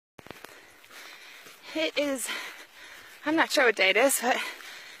It is, I'm not sure what day it is, but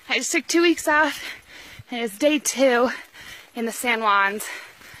I just took 2 weeks off, and it's day 2 in the San Juans.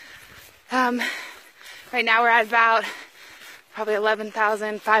 Right now we're at about probably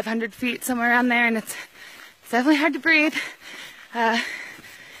 11,500 feet, somewhere around there, and it's definitely hard to breathe,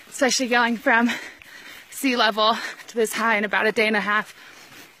 especially going from sea level to this high in about a day and a half.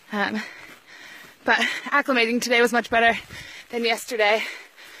 But acclimating today was much better than yesterday.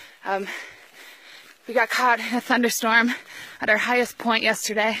 We got caught in a thunderstorm at our highest point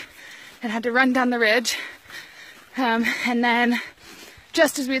yesterday and had to run down the ridge. And then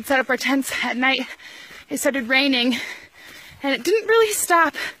just as we had set up our tents at night, it started raining, and it didn't really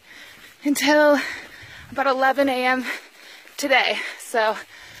stop until about 11 a.m. today. So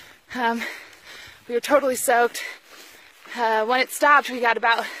we were totally soaked. When it stopped, we got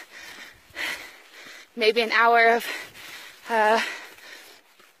about maybe an hour of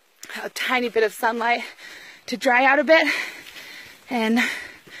a tiny bit of sunlight to dry out a bit, and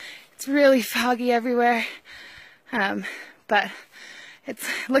it's really foggy everywhere, but it's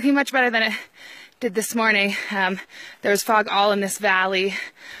looking much better than it did this morning. There was fog all in this valley.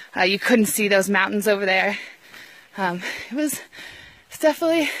 You couldn't see those mountains over there. It's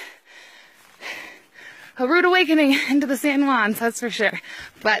definitely a rude awakening into the San Juans, that's for sure,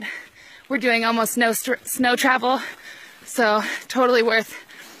 but we're doing almost no snow travel, so totally worth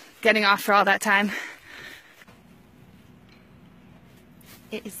getting off for all that time.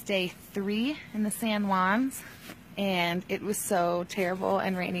 It is day 3 in the San Juans, and it was so terrible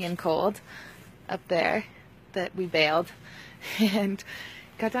and rainy and cold up there that we bailed and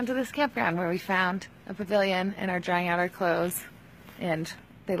got down to this campground where we found a pavilion and are drying out our clothes, and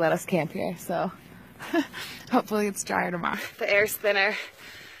they let us camp here, so hopefully it's drier tomorrow. The air's thinner.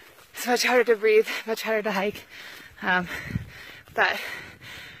 It's much harder to breathe, much harder to hike, but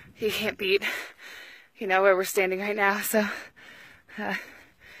you can't beat, where we're standing right now, so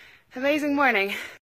amazing morning.